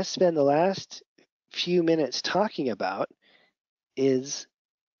did we just spend the last few minutes talking about is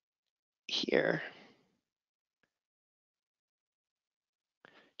here.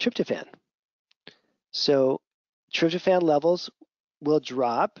 Tryptophan. So tryptophan levels will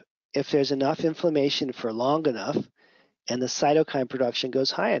drop if there's enough inflammation for long enough and the cytokine production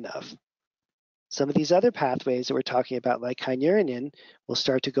goes high enough. Some of these other pathways that we're talking about, like kynurenine, will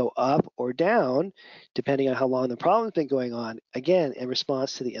start to go up or down depending on how long the problem's been going on, again, in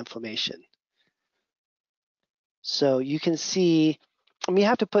response to the inflammation. So you can see, I mean, you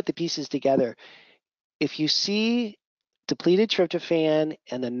have to put the pieces together. If you see depleted tryptophan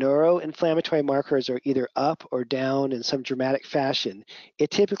and the neuroinflammatory markers are either up or down in some dramatic fashion, it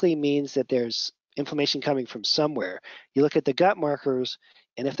typically means that there's inflammation coming from somewhere. You look at the gut markers,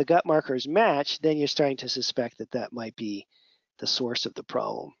 and if the gut markers match, then you're starting to suspect that that might be the source of the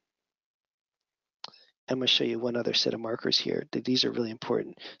problem. I'm going to show you one other set of markers here. These are really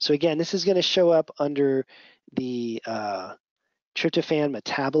important. So again, this is going to show up under the tryptophan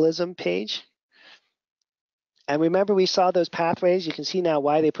metabolism page. And remember, we saw those pathways. You can see now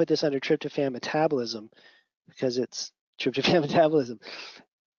why they put this under tryptophan metabolism, because it's tryptophan metabolism.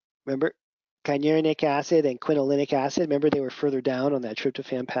 Remember, kynurenic acid and quinolinic acid, remember they were further down on that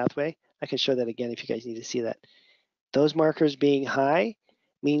tryptophan pathway? I can show that again if you guys need to see that. Those markers being high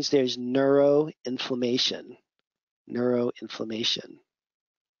means there's neuroinflammation. Neuroinflammation.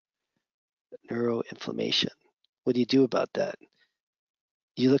 Neuroinflammation. What do you do about that?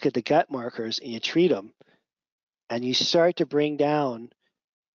 You look at the gut markers and you treat them, and you start to bring down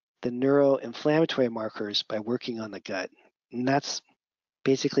the neuroinflammatory markers by working on the gut. And that's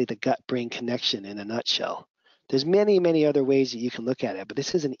basically the gut-brain connection in a nutshell. There's many, many other ways that you can look at it, but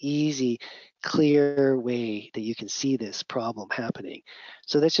this is an easy, clear way that you can see this problem happening.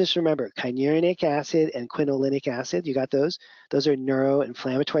 So let's just remember, kynurenic acid and quinolinic acid, you got those? Those are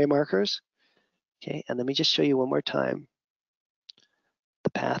neuroinflammatory markers. Okay, and let me just show you one more time the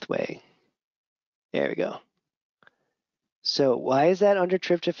pathway. There we go. So why is that under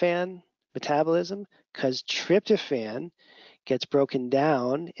tryptophan metabolism? Because tryptophan gets broken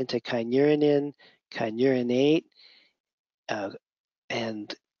down into kynurenine, kynurenate,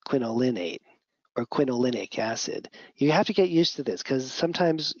 and quinolinate, or quinolinic acid. You have to get used to this because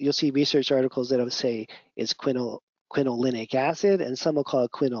sometimes you'll see research articles that will say it's quinolinic acid, and some will call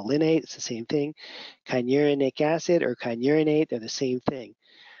it quinolinate. It's the same thing. Kynurenic acid or kynurenate, they're the same thing.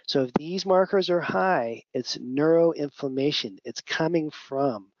 So if these markers are high, it's neuroinflammation. It's coming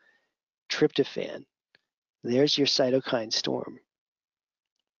from tryptophan. There's your cytokine storm.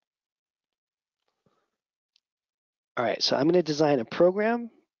 All right, so I'm going to design a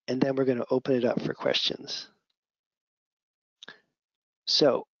program, and then we're going to open it up for questions.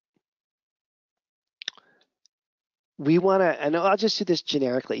 So we want to, and I'll just do this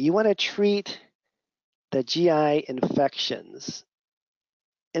generically, you want to treat the GI infections.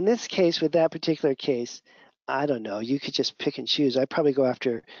 In this case, with that particular case, I don't know, you could just pick and choose. I'd probably go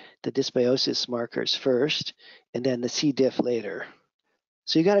after the dysbiosis markers first, and then the C. diff later.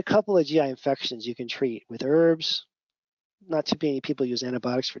 So you got a couple of GI infections you can treat with herbs. Not too many people use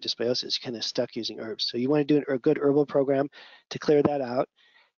antibiotics for dysbiosis, kind of stuck using herbs. So you want to do a good herbal program to clear that out.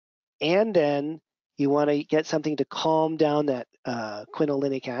 And then you want to get something to calm down that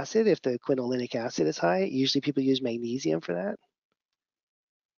quinolinic acid if the quinolinic acid is high. Usually people use magnesium for that.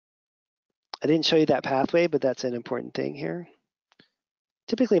 I didn't show you that pathway, but that's an important thing here.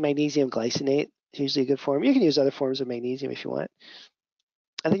 Typically magnesium glycinate is usually a good form. You can use other forms of magnesium if you want.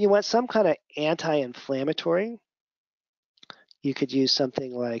 And then you want some kind of anti-inflammatory. You could use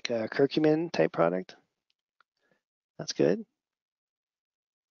something like a curcumin type product. That's good.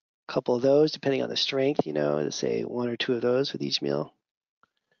 A couple of those, depending on the strength, you know, to say 1 or 2 of those with each meal.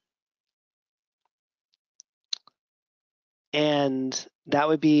 And that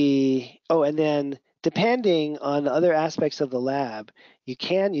would be, oh, and then depending on the other aspects of the lab, you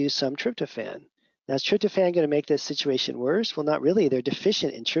can use some tryptophan. Now, is tryptophan going to make this situation worse? Well, not really. They're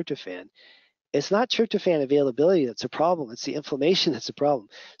deficient in tryptophan. It's not tryptophan availability that's a problem. It's the inflammation that's a problem.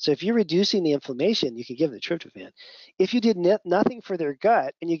 So if you're reducing the inflammation, you can give them the tryptophan. If you did nothing for their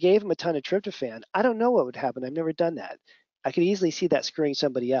gut and you gave them a ton of tryptophan, I don't know what would happen. I've never done that. I could easily see that screwing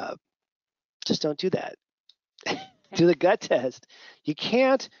somebody up. Just don't do that. Do the gut test. You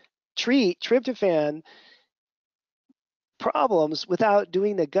can't treat tryptophan problems without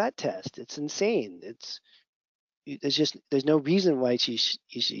doing the gut test. It's insane. There's no reason why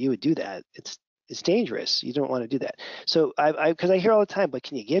you would do that. It's dangerous. You don't want to do that. So because I hear all the time, but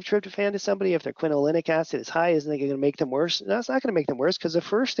can you give tryptophan to somebody if their quinolinic acid is high? Isn't it going to make them worse? No, it's not going to make them worse, because the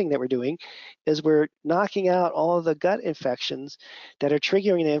first thing that we're doing is we're knocking out all of the gut infections that are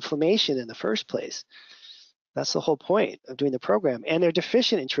triggering the inflammation in the first place. That's the whole point of doing the program. And they're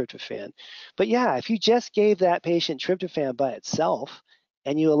deficient in tryptophan. But yeah, if you just gave that patient tryptophan by itself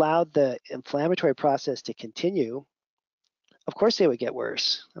and you allowed the inflammatory process to continue, of course they would get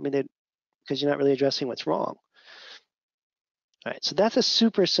worse. I mean, because you're not really addressing what's wrong. All right, so that's a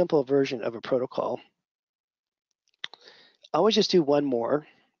super simple version of a protocol. I always just do one more,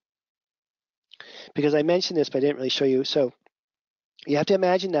 because I mentioned this, but I didn't really show you. So you have to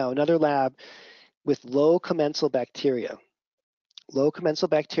imagine now another lab with low commensal bacteria. Low commensal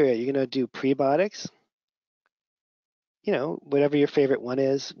bacteria, you're going to do prebiotics, whatever your favorite one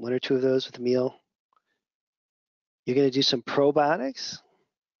is, one or two of those with a meal. You're going to do some probiotics.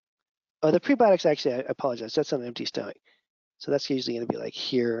 Oh, the prebiotics, actually, I apologize, that's on an empty stomach. So that's usually going to be like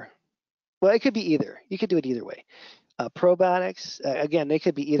here. Well, it could be either. You could do it either way. Probiotics, again, they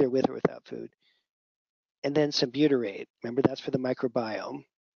could be either with or without food. And then some butyrate. Remember, that's for the microbiome.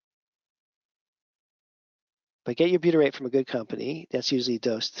 But get your butyrate from a good company. That's usually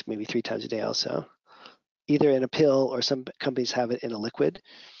dosed maybe 3 times a day also, either in a pill or some companies have it in a liquid.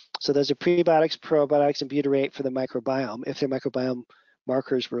 So those are prebiotics, probiotics, and butyrate for the microbiome if their microbiome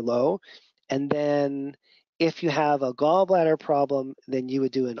markers were low. And then if you have a gallbladder problem, then you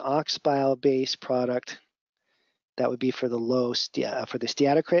would do an ox bile-based product. That would be for the for the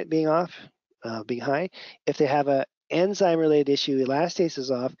steatocrit being off, being high. If they have a enzyme-related issue, elastase is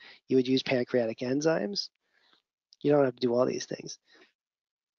off, you would use pancreatic enzymes. You don't have to do all these things.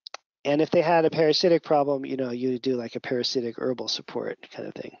 And if they had a parasitic problem, you would do like a parasitic herbal support kind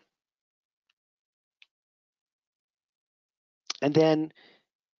of thing. And then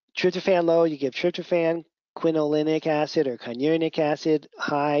tryptophan low, you give tryptophan, quinolinic acid or kynurenic acid.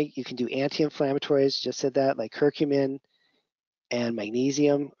 High, you can do anti-inflammatories, just said that, like curcumin and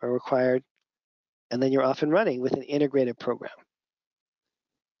magnesium are required. And then you're off and running with an integrated program.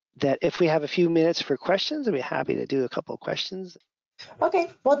 That if we have a few minutes for questions, I'd be happy to do a couple of questions. Okay,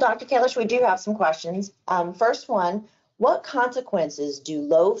 well, Dr. Kalish, we do have some questions. First one, what consequences do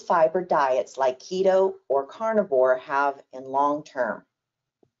low fiber diets like keto or carnivore have in long term?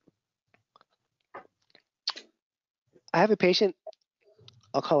 I have a patient,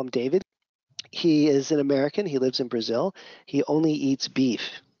 I'll call him David. He is an American, he lives in Brazil. He only eats beef.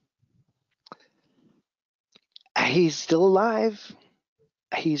 He's still alive.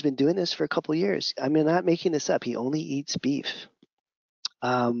 He's been doing this for a couple of years. I'm not making this up. He only eats beef.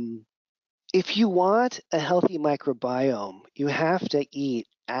 If you want a healthy microbiome, you have to eat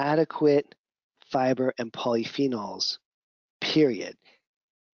adequate fiber and polyphenols, period.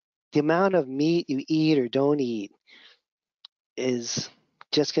 The amount of meat you eat or don't eat is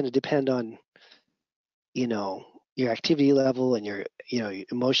just going to depend on, your activity level and your,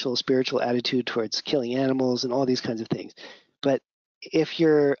 emotional, spiritual attitude towards killing animals and all these kinds of things. But if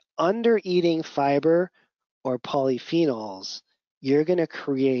you're under eating fiber or polyphenols, you're going to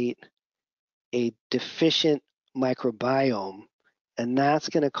create a deficient microbiome, and that's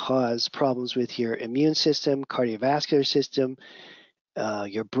going to cause problems with your immune system, cardiovascular system,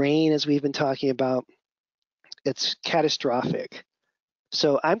 your brain, as we've been talking about. It's catastrophic.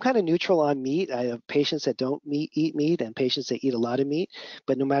 So I'm kind of neutral on meat. I have patients that don't eat meat and patients that eat a lot of meat.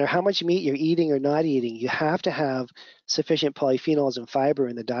 But no matter how much meat you're eating or not eating, you have to have sufficient polyphenols and fiber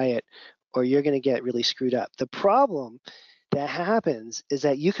in the diet, or you're going to get really screwed up. The problem that happens is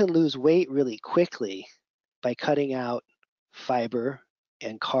that you can lose weight really quickly by cutting out fiber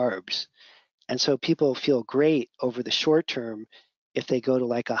and carbs. And so people feel great over the short term if they go to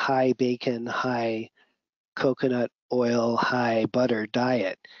like a high bacon, high coconut oil, high butter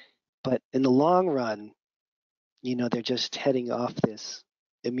diet. But in the long run, they're just heading off this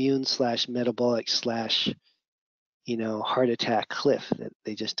immune / metabolic / heart attack cliff that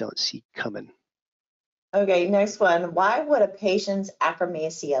they just don't see coming. Okay, next one. Why would a patient's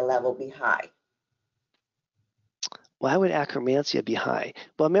akkermansia level be high? Why would akkermansia be high?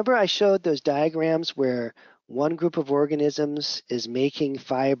 Well, remember I showed those diagrams where one group of organisms is making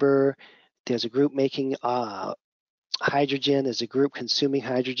fiber, there's a group making hydrogen, there's a group consuming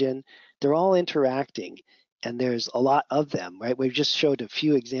hydrogen. They're all interacting, and there's a lot of them, right? We've just showed a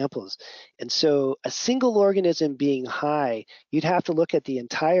few examples. And so a single organism being high, you'd have to look at the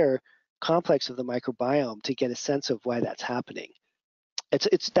entire complex of the microbiome to get a sense of why that's happening.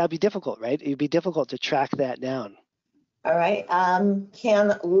 That'd be difficult, right? It'd be difficult to track that down. All right.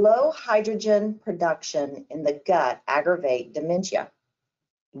 Can low hydrogen production in the gut aggravate dementia?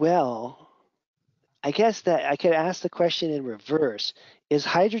 Well, I guess that I could ask the question in reverse. Is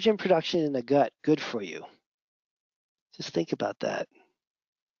hydrogen production in the gut good for you? Just think about that.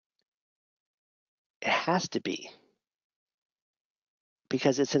 It has to be,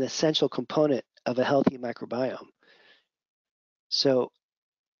 because it's an essential component of a healthy microbiome. So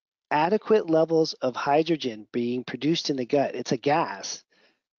adequate levels of hydrogen being produced in the gut, it's a gas.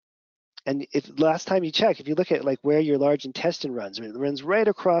 And if last time you check, if you look at like where your large intestine runs, it runs right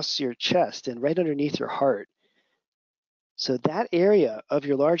across your chest and right underneath your heart. So that area of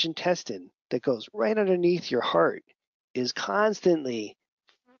your large intestine that goes right underneath your heart is constantly,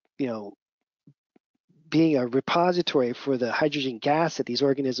 being a repository for the hydrogen gas that these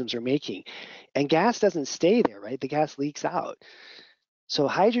organisms are making. And gas doesn't stay there, right? The gas leaks out. So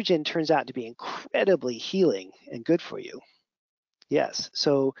hydrogen turns out to be incredibly healing and good for you. Yes.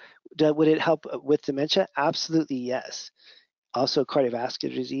 So would it help with dementia? Absolutely yes. Also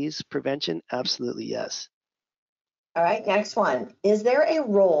cardiovascular disease prevention? Absolutely yes. All right, next one. Is there a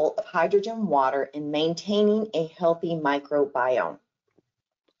role of hydrogen water in maintaining a healthy microbiome?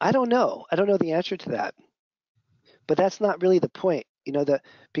 I don't know. I don't know the answer to that. But that's not really the point,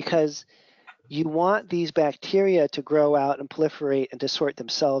 because you want these bacteria to grow out and proliferate and to sort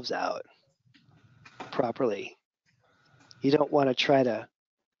themselves out properly. You don't want to try to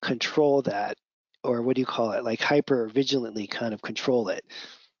control that, or what do you call it, like hyper vigilantly kind of control it,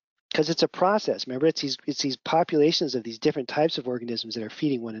 because it's a process. Remember, it's these populations of these different types of organisms that are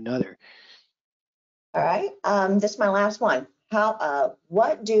feeding one another. All right, this is my last one.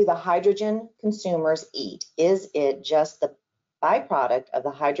 What do the hydrogen consumers eat? Is it just the byproduct of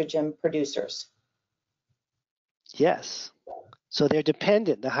the hydrogen producers? Yes. So they're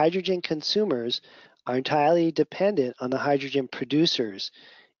dependent. The hydrogen consumers are entirely dependent on the hydrogen producers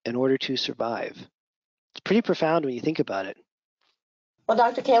in order to survive. It's pretty profound when you think about it. Well,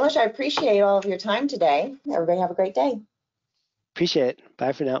 Dr. Kalish, I appreciate all of your time today. Everybody have a great day. Appreciate it.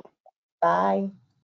 Bye for now. Bye.